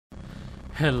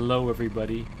Hello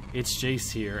everybody, it's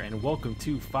Jace here, and welcome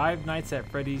to Five Nights at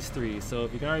Freddy's 3. So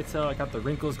if you can already tell, I got the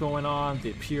wrinkles going on,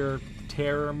 the pure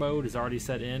terror mode is already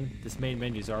set in. This main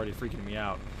menu is already freaking me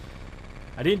out.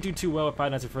 I didn't do too well with Five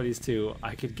Nights at Freddy's 2.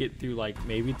 I could get through like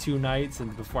maybe 2 nights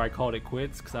and before I called it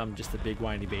quits because I'm just a big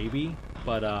whiny baby.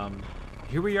 But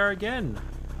here we are again.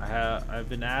 I've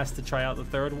been asked to try out the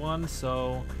 3rd one,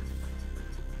 so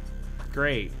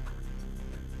great.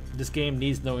 This game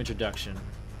needs no introduction.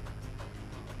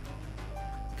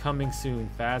 Coming soon,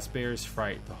 Fazbear's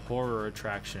Fright, the horror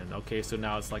attraction. Okay, so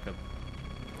now it's like a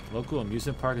local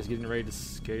amusement park is getting ready to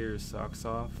scare your socks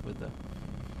off with the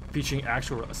featuring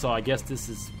actual. So I guess this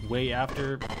is way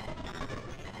after. I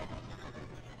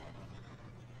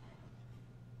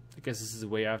guess this is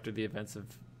way after the events of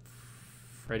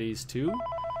Freddy's 2.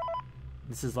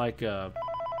 This is like an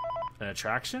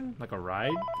attraction, like a ride,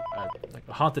 like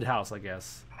a haunted house, I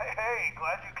guess. Hey,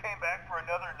 glad you came back for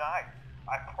another night.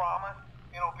 I promise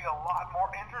it'll be a lot more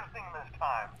interesting this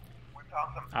time. We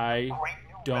found some great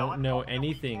new don't know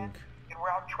anything and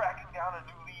we're out tracking down a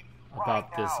new lead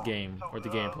about right this now. game or the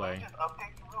gameplay. Let me just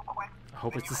update you real quick. I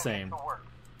hope it's the same.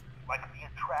 Like the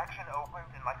attraction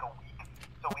opens in like a week,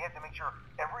 so we have to make sure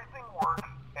everything works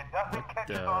and nothing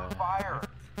catches on fire.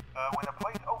 When the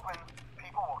place opens,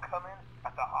 people will come in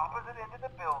at the opposite end of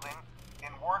the building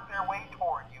and work their way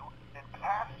toward you, then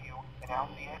past you and out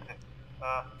the exit.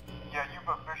 Yeah, you've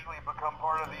officially become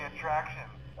part of the attraction.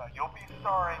 You'll be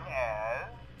starring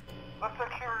as the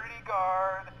security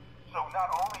guard. So not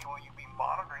only will you be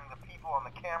monitoring the people on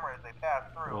the camera as they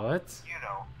pass through, you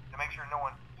know, to make sure no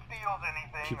one steals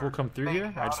anything. People come through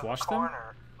here? I just watch them?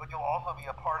 But you'll also be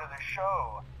a part of the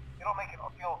show. It'll make it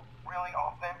feel really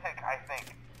authentic, I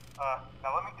think.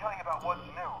 Now let me tell you about what's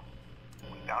new.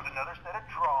 We found another set of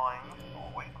drawings,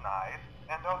 always nice,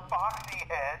 and a foxy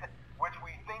head, which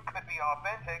we think could be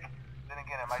authentic. Then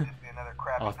again, it might just be another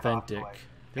crappy authentic. cosplay.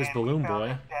 There's and Balloon we found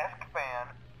Boy. a desk fan,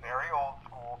 very old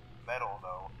school, metal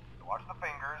though. So watch the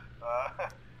fingers.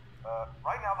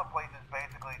 Right now the place is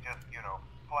basically just, you know,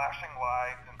 flashing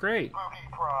lights and spooky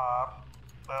props.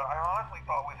 I honestly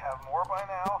thought we'd have more by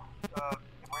now.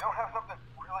 If we don't have something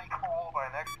really cool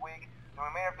by next week, then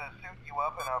we may have to suit you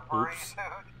up in a furry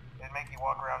suit and make you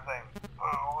walk around saying,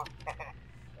 boo.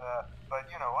 But,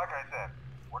 you know, like I said,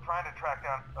 we're trying to track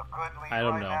down a good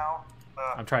lead now.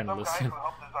 I'm trying to listen. Some guy who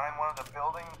helped design one of the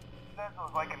buildings says it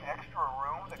was like an extra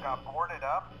room that got boarded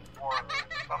up or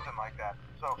something like that.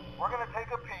 So we're going to take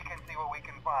a peek and see what we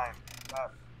can find.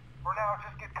 For now,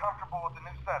 just get comfortable with the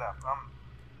new setup.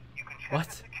 You can check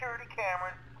the security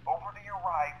cameras over to your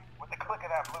right with the click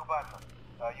of that blue button.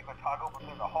 You can toggle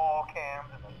between the hall cams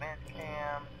and the vent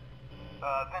cams.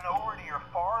 Then over to your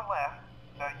far left,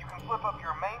 you can flip up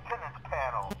your maintenance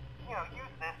panel. You know,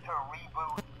 use this to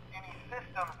reboot any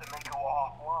systems that may go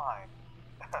offline.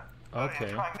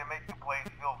 In trying to make the place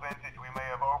feel vintage, we may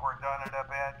have overdone it a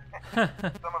bit.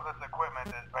 Some of this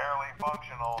equipment is barely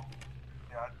functional.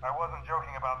 Yeah, I wasn't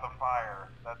joking about the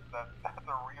fire. That's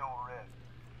a real risk.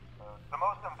 The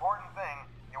most important thing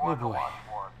you want to watch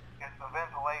for is the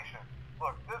ventilation.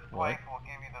 Look, this place will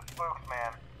give you the spooks,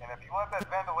 man. And if you let that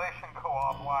ventilation go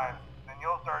offline, then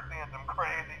you'll start seeing some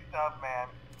crazy stuff,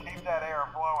 man. Keep that air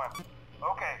flowing.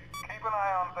 Okay, keep an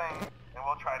eye on things, and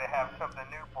we'll try to have something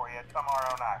new for you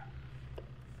tomorrow night.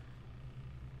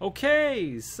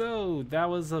 Okay, so that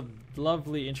was a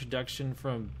lovely introduction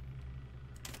from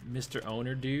Mr.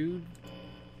 Owner Dude.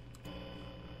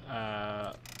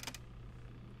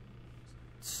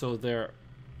 So there,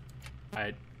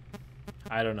 I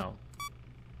don't know.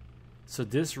 So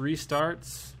this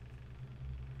reboots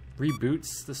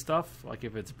the stuff, like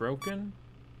if it's broken,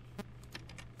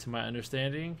 to my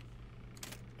understanding.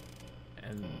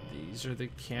 And these are the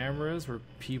cameras where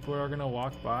people are gonna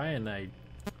walk by and I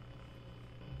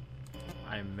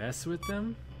mess with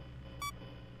them.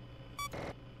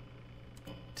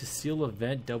 To seal a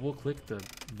vent, double click the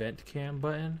vent cam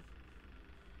button.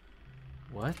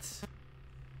 What?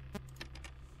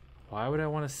 Why would I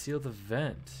want to seal the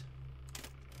vent?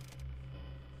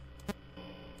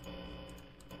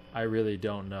 I really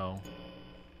don't know.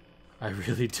 I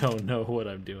really don't know what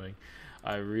I'm doing.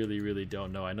 I really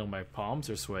don't know. I know my palms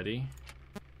are sweaty.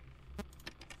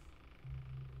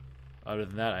 Other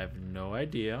than that, I have no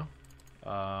idea.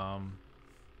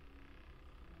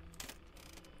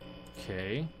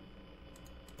 Okay.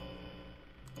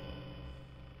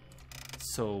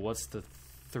 So what's the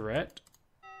threat?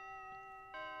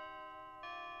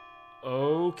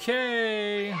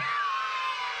 Okay.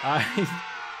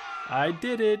 I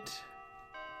did it.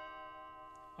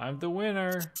 I'm the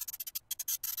winner.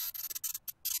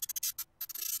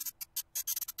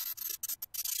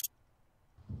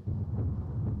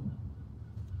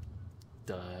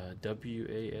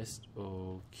 W-A-S.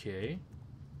 Okay.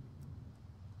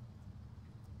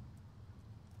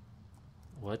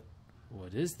 What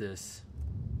is this?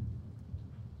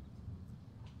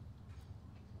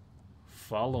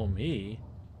 Follow me?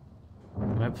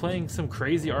 Am I playing some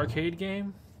crazy arcade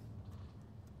game?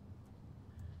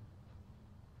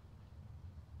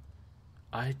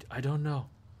 I don't know.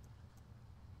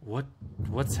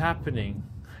 What's happening?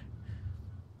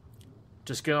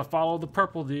 Just gonna follow the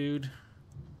purple dude.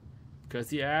 Because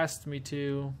he asked me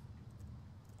to.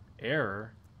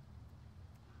 Error?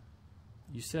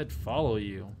 You said follow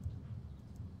you.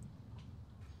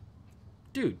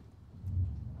 Dude.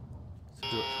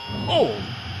 Oh!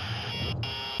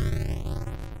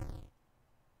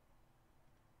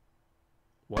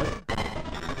 What?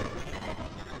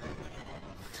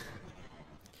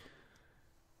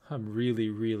 I'm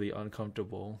really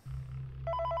uncomfortable.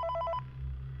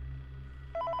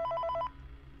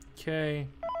 Okay.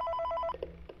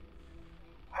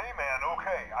 Hey man,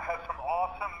 okay, I have some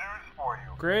awesome news for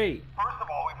you. Great. First of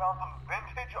all, we found some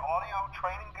vintage audio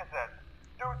training cassettes.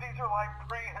 Dude, these are like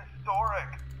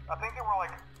prehistoric. I think they were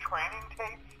like training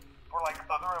tapes for like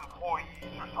other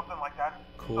employees or something like that.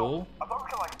 Cool. So I thought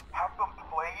we could like have them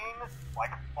playing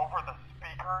like over the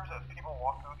speakers as people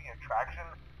walk through the attraction.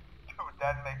 Dude,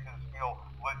 that makes us feel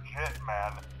legit,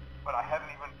 man. But I have an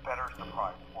even better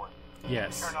surprise for you.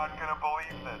 Yes. You're not gonna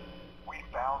believe this. We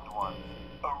found one.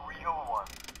 A real one.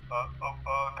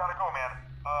 Gotta go, man.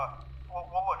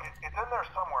 Well look, it's in there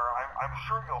somewhere. I'm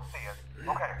sure you'll see it.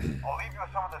 Okay, I'll leave you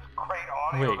with some of this great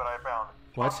audio that I found.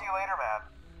 What? Talk to you later, man.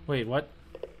 Wait, what?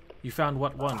 You found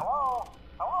what one? Hello?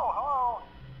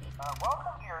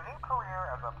 Welcome to your new career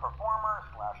as a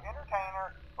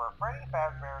performer/entertainer for Freddy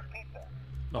Fazbear's Pizza.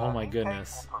 Oh my These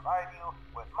goodness. tapes will provide you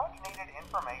with much-needed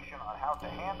information on how to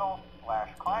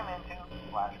handle/climb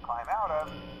into/climb out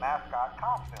of mascot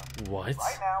costumes. What?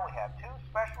 Right now, we have two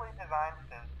specially designed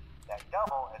suits that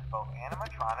double as both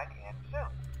animatronic and suit.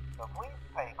 So please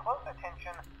pay close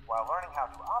attention while learning how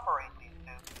to operate these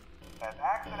suits, as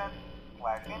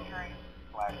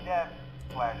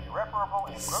accidents/injuries/death/irreparable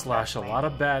and Slash a lot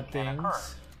of bad things.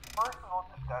 First, we will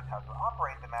discuss how to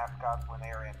operate the mascots when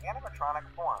they are in animatronic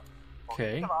form. For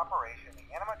Okay. ease of operation, the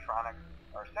animatronics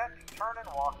are set to turn and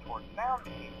walk towards sound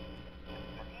beams. This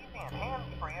is an easy and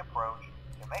hands-free approach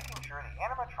to making sure the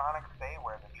animatronics stay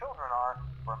where the children are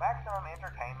for maximum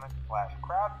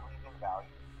entertainment/crowd-pleasing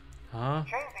value. Huh? To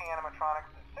change the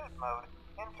animatronics to suit mode,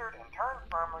 insert and turn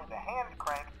firmly the hand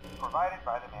crank provided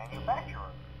by the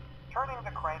manufacturer. Turning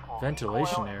the crank will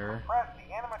Ventilation recoil and error. compress the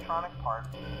animatronic parts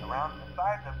around the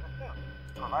sides of the suit,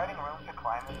 providing room to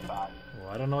climb inside. Well,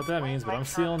 I don't know what that means, but I'm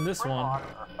stealing this one. Locks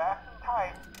are fastened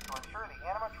tight to ensure the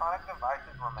animatronic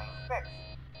devices remain fixed.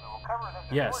 We will cover this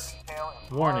in Yes. more detail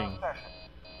in Warning. tomorrow's session.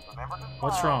 Remember to smile.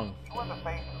 What's wrong? You are the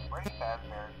face of Freddy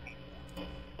Fazbear's Pizza.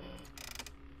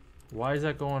 Why is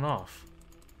that going off?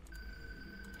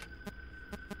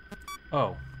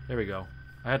 Oh, there we go.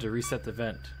 I had to reset the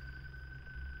vent.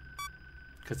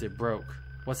 Because it broke.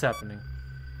 What's happening?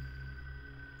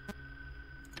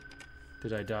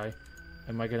 Did I die?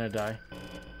 Am I gonna die?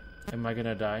 Am I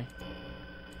gonna die?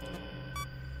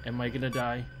 Am I gonna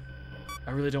die?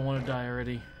 I really don't want to die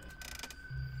already.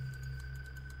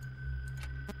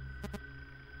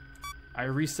 I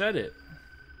reset it.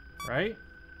 Right?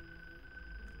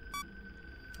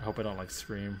 I hope I don't like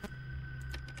scream.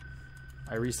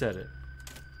 I reset it.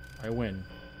 I win.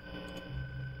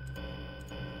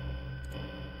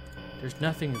 There's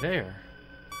nothing there.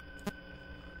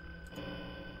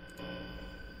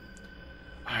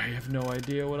 I have no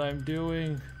idea what I'm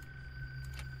doing.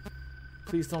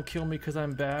 Please don't kill me because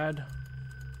I'm bad.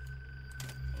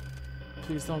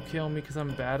 Please don't kill me because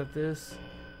I'm bad at this.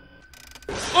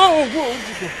 Oh! Whoa!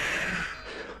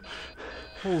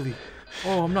 Holy.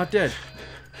 Oh, I'm not dead.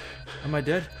 Am I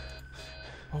dead?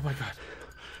 Oh my god.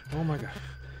 Oh my god.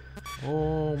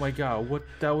 Oh my god. What?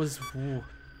 That was... Whoa.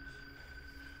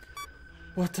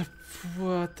 What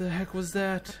the heck was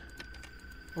that?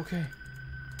 Okay.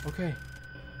 Okay.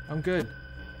 I'm good.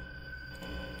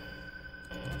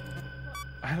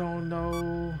 I don't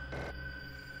know.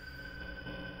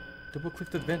 Double click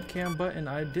the vent cam button.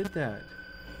 I did that.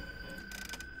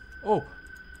 Oh.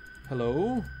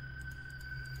 Hello?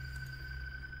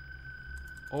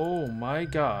 Oh my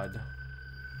god.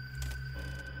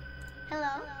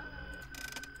 Hello?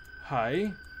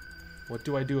 Hi. What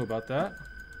do I do about that?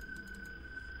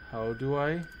 How do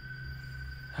I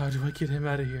get him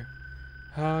out of here?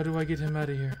 How do I get him out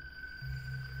of here?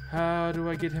 How do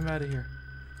I get him out of here?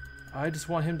 I just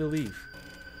want him to leave.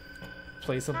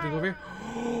 Play something over here.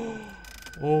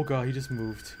 Oh god, he just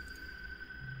moved.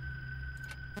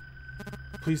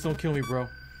 Please don't kill me, bro.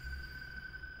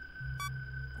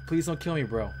 Please don't kill me,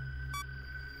 bro.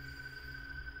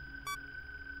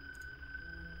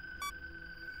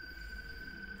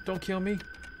 Don't kill me.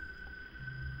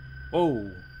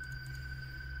 Oh.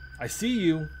 I see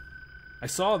you. I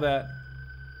saw that.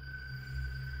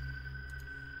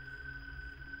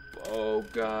 Oh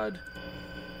God.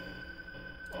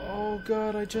 Oh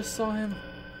God, I just saw him.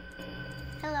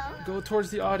 Hello? Go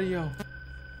towards the audio.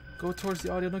 Go towards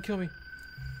the audio. Don't kill me.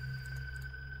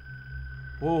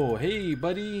 Whoa, hey,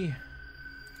 buddy.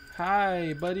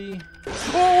 Hi, buddy.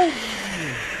 Oh!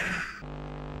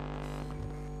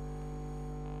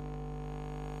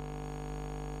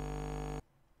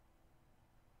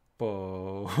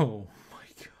 Oh my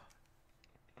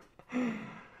God.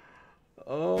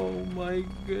 Oh my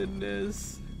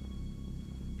goodness.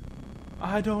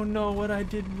 I don't know what I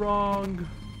did wrong.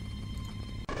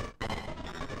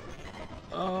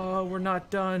 Oh, we're not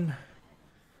done.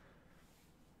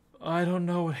 I don't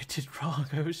know what I did wrong.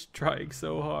 I was trying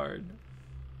so hard.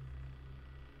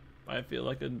 I feel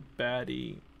like a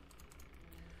baddie.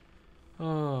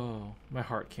 Oh, my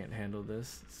heart can't handle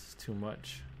this. It's too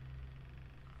much.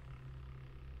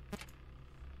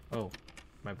 Oh,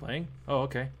 am I playing? Oh,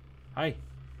 okay. Hi.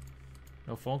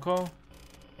 No phone call?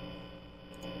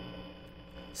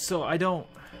 So I don't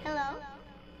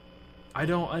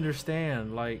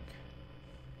understand, like,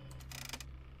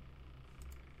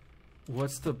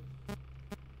 what's the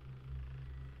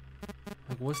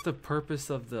purpose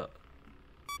of the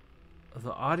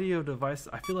audio device?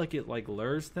 I feel like it like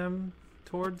lures them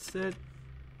towards it.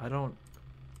 I don't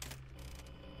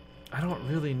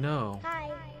really know.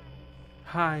 Hi.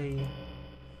 Hi.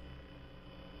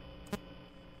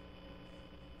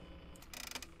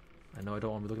 I know I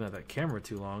don't want to be looking at that camera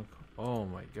too long. Oh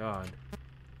my God.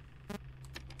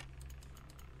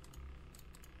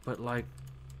 But like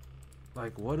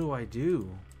what do I do?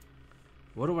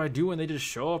 What do I do when they just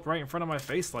show up right in front of my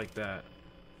face like that?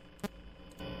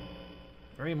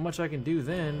 There ain't much I can do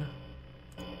then.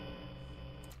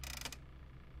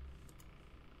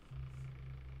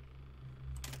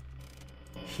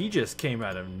 He just came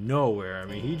out of nowhere. I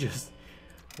mean, he just...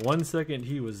 1 second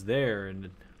he was there,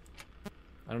 and...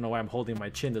 I don't know why I'm holding my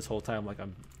chin this whole time like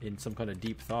I'm in some kind of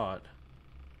deep thought.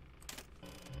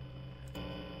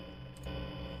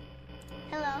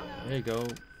 Hello? There you go.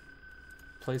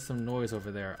 Play some noise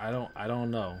over there. I don't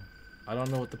know. I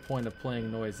don't know what the point of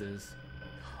playing noise is.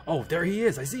 Oh, there he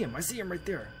is. I see him. I see him right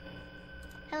there.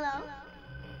 Hello?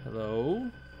 Hello?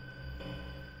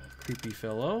 Creepy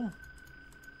fellow.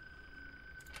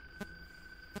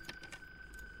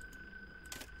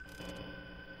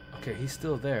 Okay, he's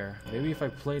still there. Maybe if I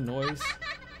play noise,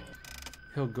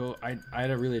 he'll go... I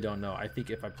really don't know. I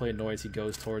think if I play noise, he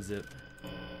goes towards it.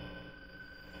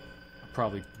 I'm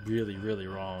probably really, really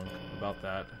wrong about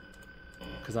that.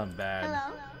 Because I'm bad.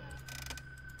 Hello?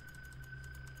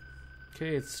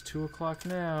 Okay, it's 2 o'clock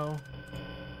now.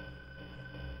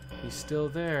 He's still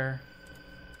there.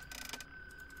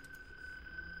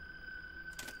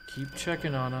 Keep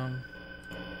checking on him.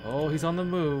 Oh, he's on the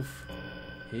move.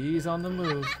 He's on the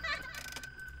move.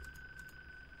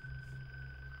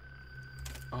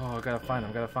 Oh, I gotta find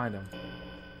him. I gotta find him.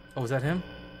 Oh, is that him?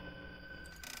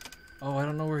 Oh, I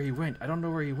don't know where he went. I don't know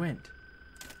where he went.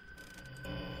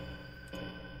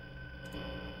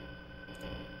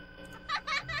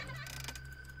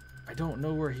 I don't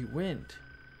know where he went.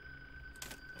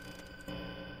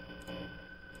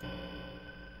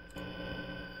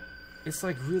 It's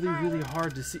like really, really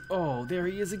hard to see. Oh, there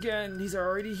he is again. He's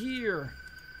already here.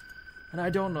 And I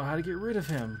don't know how to get rid of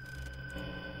him.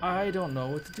 I don't know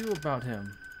what to do about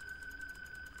him.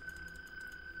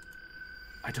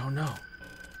 I don't know.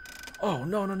 Oh,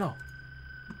 no, no, no.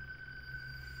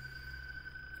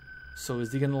 So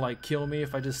is he gonna like kill me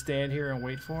if I just stand here and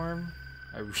wait for him?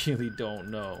 I really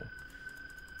don't know.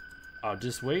 I'll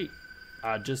just wait.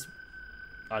 I'll just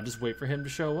wait for him to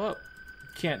show up.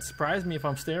 Can't surprise me if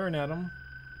I'm staring at him.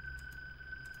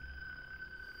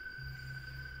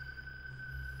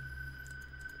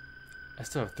 I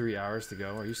still have 3 hours to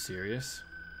go. Are you serious?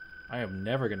 I am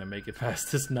never gonna make it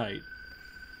past this night.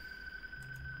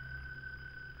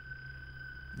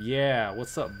 Yeah,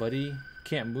 what's up, buddy?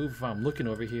 Can't move if I'm looking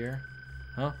over here.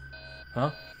 Huh?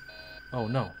 Huh? Oh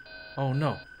no. Oh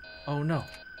no. Oh no.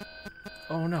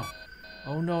 Oh no.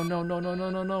 Oh no, no, no, no,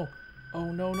 no, no, no.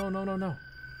 Oh no, no, no, no, no.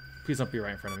 Please don't be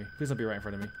right in front of me. Please don't be right in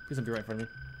front of me. Please don't be right in front of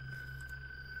me.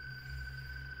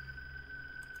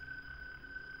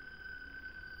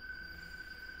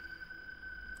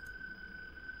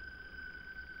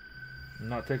 I'm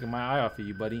not taking my eye off of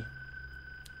you, buddy.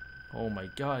 Oh my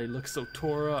god, he looks so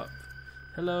tore up.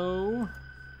 Hello?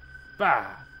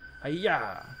 Bah!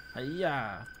 Hiya!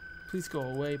 Hiya! Please go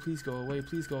away, please go away,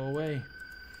 please go away.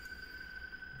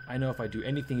 I know if I do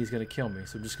anything, he's gonna kill me.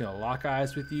 So I'm just gonna lock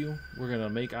eyes with you. We're gonna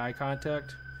make eye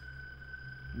contact.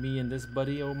 Me and this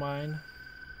buddy of mine.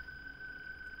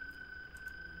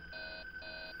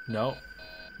 No.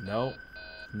 No.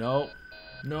 No.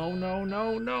 No, no,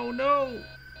 no, no, no!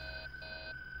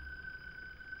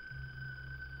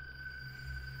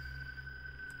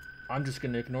 I'm just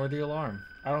gonna ignore the alarm.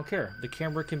 I don't care. The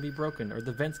camera can be broken, or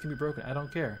the vents can be broken. I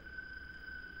don't care.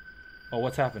 Oh,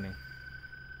 what's happening?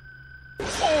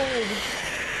 Oh!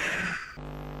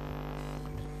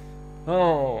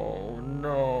 Oh,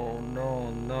 no,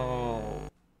 no, no.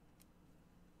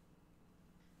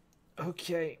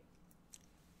 Okay.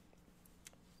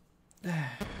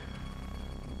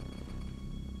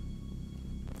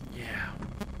 Yeah.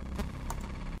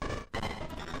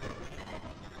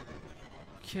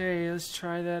 Okay, let's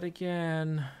try that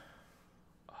again.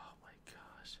 Oh my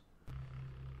gosh.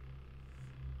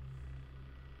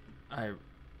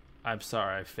 I'm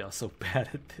sorry I feel so bad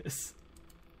at this.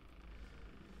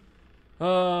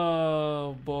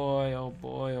 Oh boy, oh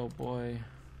boy, oh boy.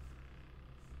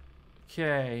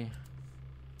 Okay.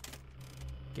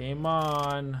 Game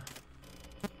on.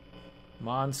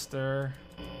 Monster.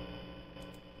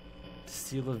 To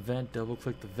seal a vent, double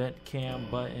click the vent cam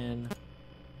button.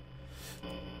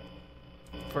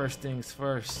 First things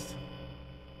first.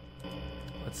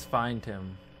 Let's find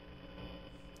him.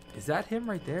 Is that him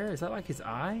right there? Is that like his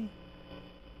eye?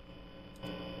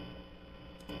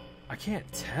 I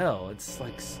can't tell. It's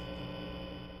like...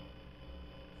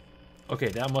 Okay,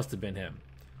 that must have been him.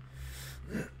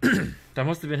 That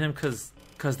must have been him because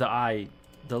the eye,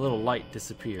 the little light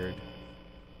disappeared.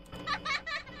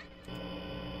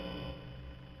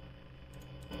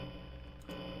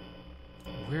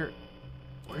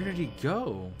 Where did he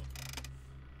go?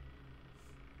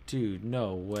 Dude,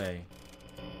 no way.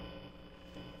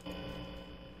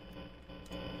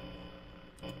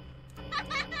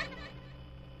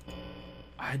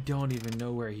 I don't even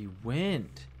know where he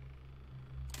went.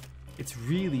 It's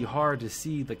really hard to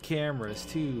see the cameras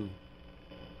too.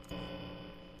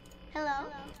 Hello?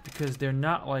 Because they're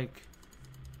not like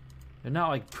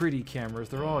pretty cameras.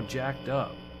 They're all jacked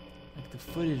up. Like the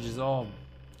footage is all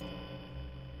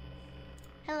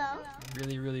Hello?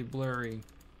 really, really blurry.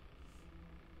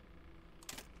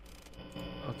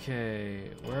 Okay,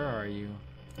 where are you?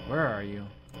 Where are you?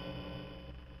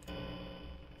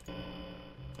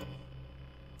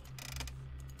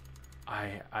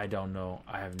 I don't know.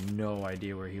 I have no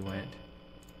idea where he went.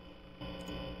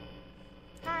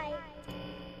 Hi.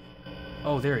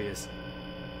 Oh, there he is.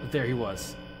 There he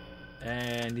was.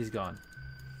 And he's gone.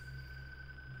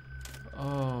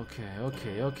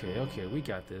 Okay. We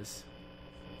got this.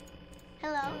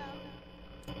 Hello?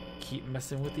 Keep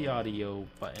messing with the audio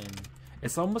button.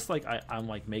 It's almost like I'm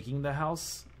like making the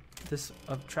house this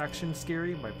attraction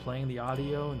scary by playing the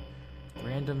audio in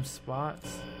random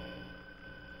spots.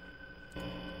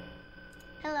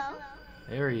 Hello?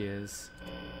 There he is.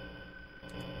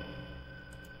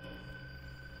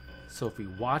 So if we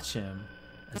watch him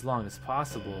as long as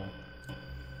possible,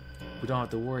 we don't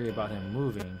have to worry about him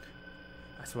moving.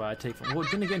 That's what I take from... Well,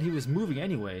 then again, he was moving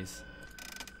anyways.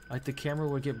 Like the camera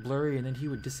would get blurry and then he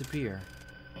would disappear.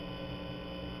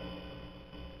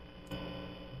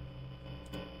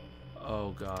 Oh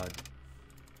god.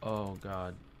 Oh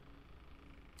god.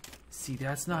 See,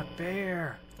 that's not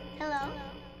fair. Hello?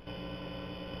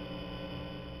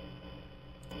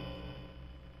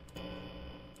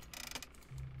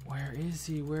 Where is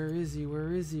he? Where is he?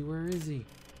 Where is he? Where is he?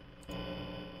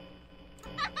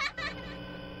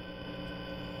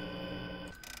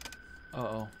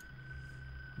 Uh-oh.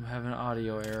 I'm having an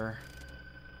audio error.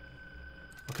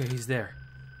 Okay, he's there.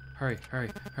 Hurry.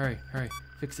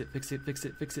 Fix it.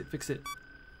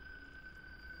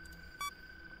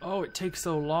 Oh, it takes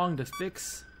so long to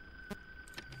fix.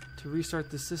 To restart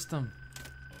the system.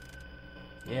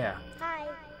 Yeah. Hi.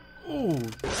 Ooh.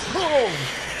 Oh!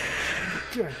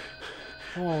 God.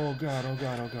 Oh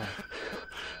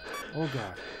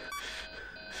god.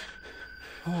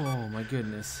 Oh my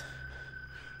goodness.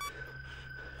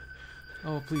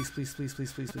 Oh, please.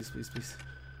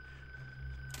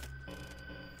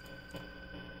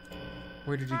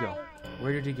 Where did he go?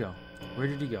 Where did he go?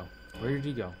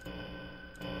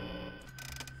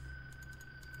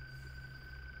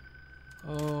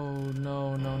 Oh,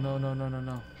 no.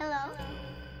 Hello?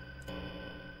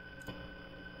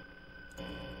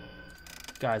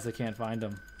 Guys, I can't find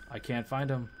him. I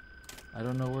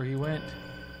don't know where he went.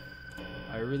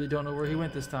 I really don't know where he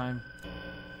went this time.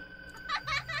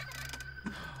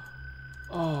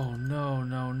 Oh, no,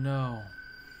 no, no.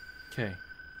 Okay.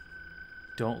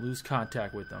 Don't lose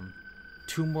contact with them.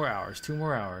 2 more hours, 2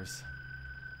 more hours.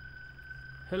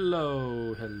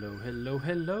 Hello, hello, hello,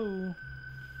 hello.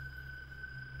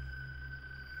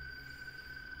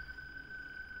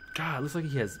 God, looks like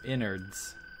he has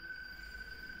innards.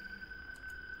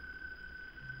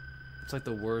 It's like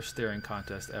the worst staring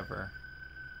contest ever.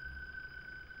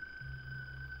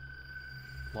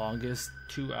 Longest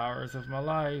 2 hours of my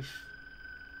life.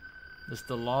 It's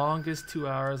the longest 2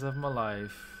 hours of my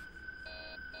life.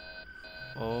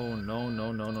 Oh, no,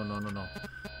 no, no, no, no, no, no.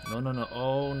 No, no, no.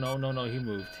 Oh, no, no, no. He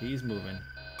moved. He's moving.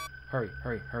 Hurry,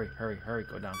 hurry, hurry, hurry, hurry.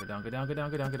 Go down, go down, go down, go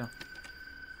down, go down, go down.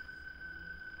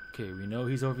 Okay, we know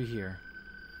he's over here.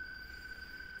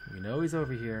 We know he's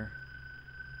over here.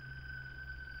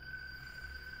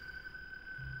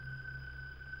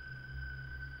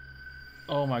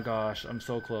 Oh my gosh, I'm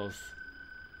so close.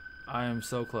 I am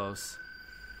so close.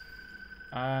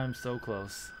 I'm so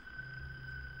close.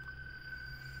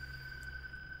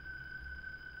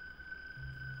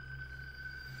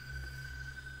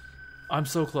 I'm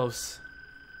so close.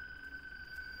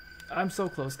 I'm so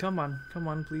close. Come on. Come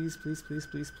on, please, please, please,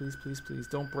 please, please, please, please.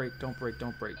 Don't break, don't break,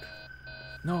 don't break.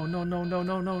 No, no, no, no,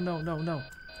 no, no, no, no, no.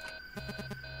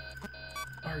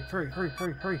 Hurry, hurry, hurry,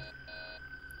 hurry, hurry.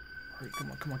 Hurry,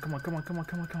 come on, come on, come on, come on, come on,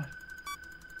 come on, come on.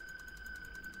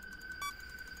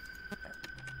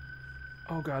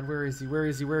 Oh God, where is he? Where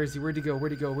is he? Where is he? Where'd he go?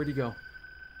 Where'd he go? Where'd he go?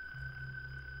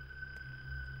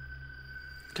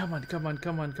 Come on, come on,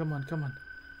 come on, come on, come on.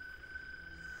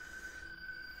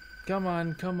 Come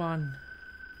on, come on.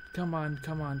 Come on,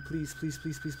 come on. Please, please,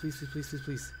 please, please, please, please, please, please,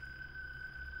 please.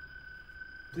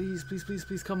 Please, please, please,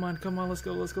 please, come on, come on, let's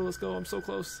go, let's go, let's go. I'm so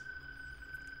close.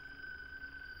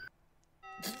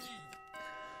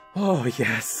 Oh,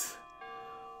 yes.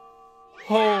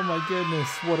 Oh my goodness,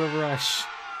 what a rush.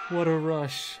 What a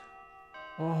rush.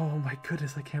 Oh my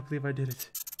goodness, I can't believe I did it.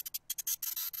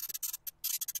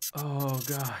 Oh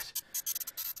God.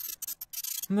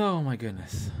 No, my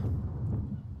goodness.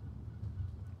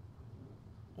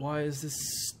 Why is this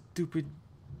stupid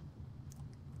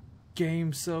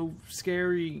game so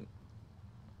scary?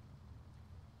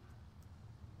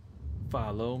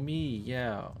 Follow me,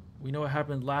 yeah. We know what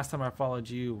happened last time I followed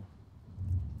you.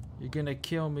 You're gonna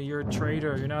kill me, you're a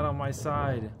traitor, you're not on my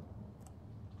side.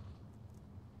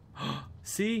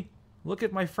 See? Look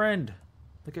at my friend.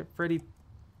 Look at Freddy.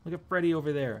 Look at Freddy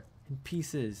over there in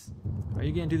pieces. Are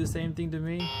you gonna do the same thing to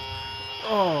me?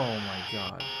 Oh my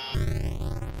God.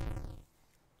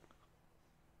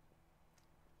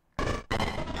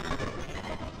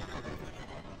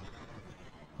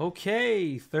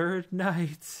 Okay, 3rd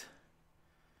night.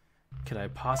 Could I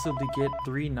possibly get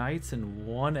 3 nights in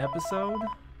 1 episode?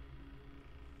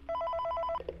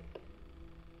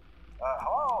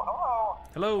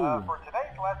 Hello. For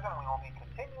today's lesson, we will be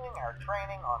continuing our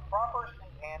training on proper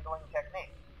suit handling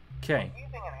techniques. Okay. When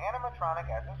using an animatronic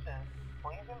as a suit,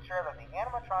 please ensure that the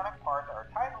animatronic parts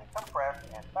are tightly compressed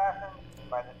and fastened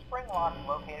by the spring locks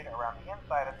located around the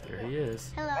inside of the suit. There he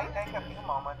is. Hello. It may take a few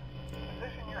moments to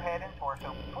position your head and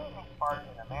torso between these parts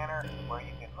in a manner where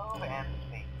you can move and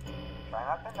speak. Try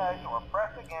not to nudge or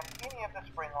press against any of the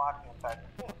spring locks inside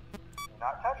the suit. Do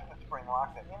not touch the spring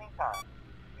locks at any time.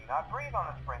 Do not breathe on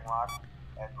the spring locks,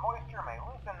 as moisture may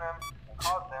loosen them and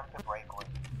cause them to break loose.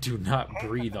 Do not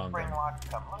breathe on spring them. locks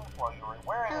come loose while you are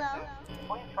wearing a suit,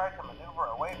 please try to maneuver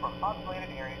away from populated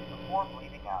areas before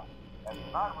bleeding out. That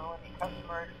does not ruin the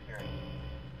customer experience.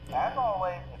 As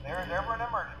always, if there is ever an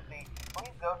emergency,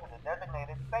 please go to the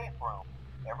designated safe room.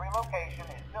 Every location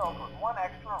is built with 1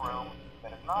 extra room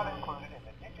that is not included in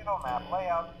the digital map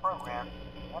layouts programmed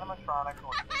in the animatronics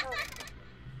or security system.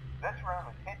 This room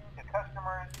is hidden to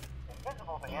customers,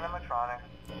 invisible to animatronics,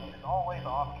 and is always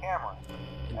off camera.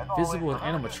 Invisible to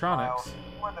animatronics?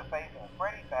 Where the face of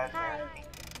Freddy Fazbear's feet.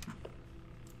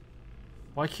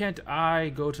 Why can't I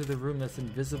go to the room that's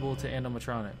invisible to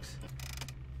animatronics?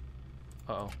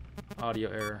 Uh-oh.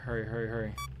 Audio error. Hurry, hurry,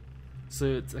 hurry. So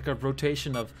it's like a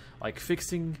rotation of like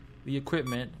fixing the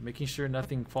equipment, making sure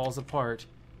nothing falls apart,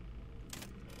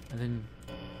 and then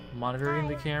monitoring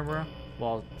the camera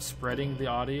while spreading the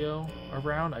audio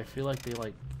around. I feel like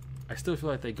I still feel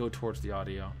like they go towards the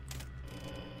audio.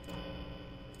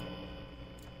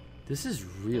 This is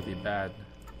really bad.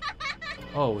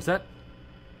 Oh, was that?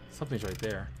 Something's right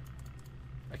there.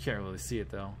 I can't really see it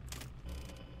though.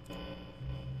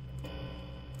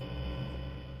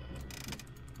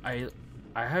 I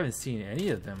haven't seen any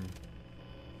of them.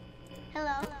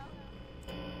 Hello.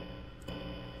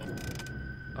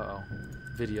 Uh-oh.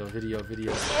 Video. Oh,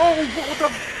 what the?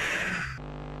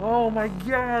 Oh my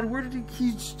god, where did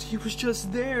he was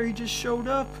just there, he just showed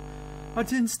up. I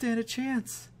didn't stand a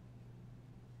chance.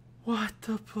 What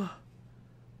the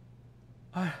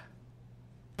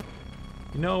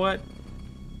You know what?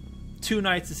 2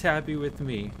 nights is happy with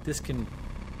me.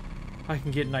 I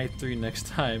can get night 3 next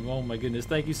time. Oh my goodness.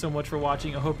 Thank you so much for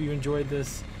watching. I hope you enjoyed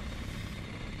this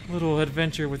little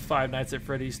adventure with Five Nights at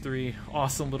Freddy's 3.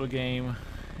 Awesome little game.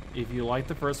 If you like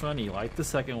the first one, you like the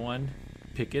second one,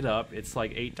 pick it up. It's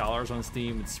like $8 on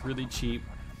Steam. It's really cheap.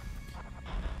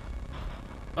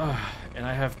 And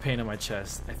I have pain in my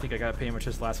chest. I think I got pain in my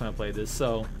chest last time I played this.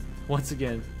 So, once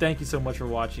again, thank you so much for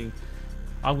watching.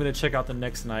 I'm going to check out the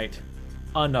next night,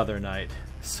 another night.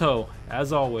 So,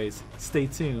 as always, stay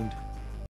tuned.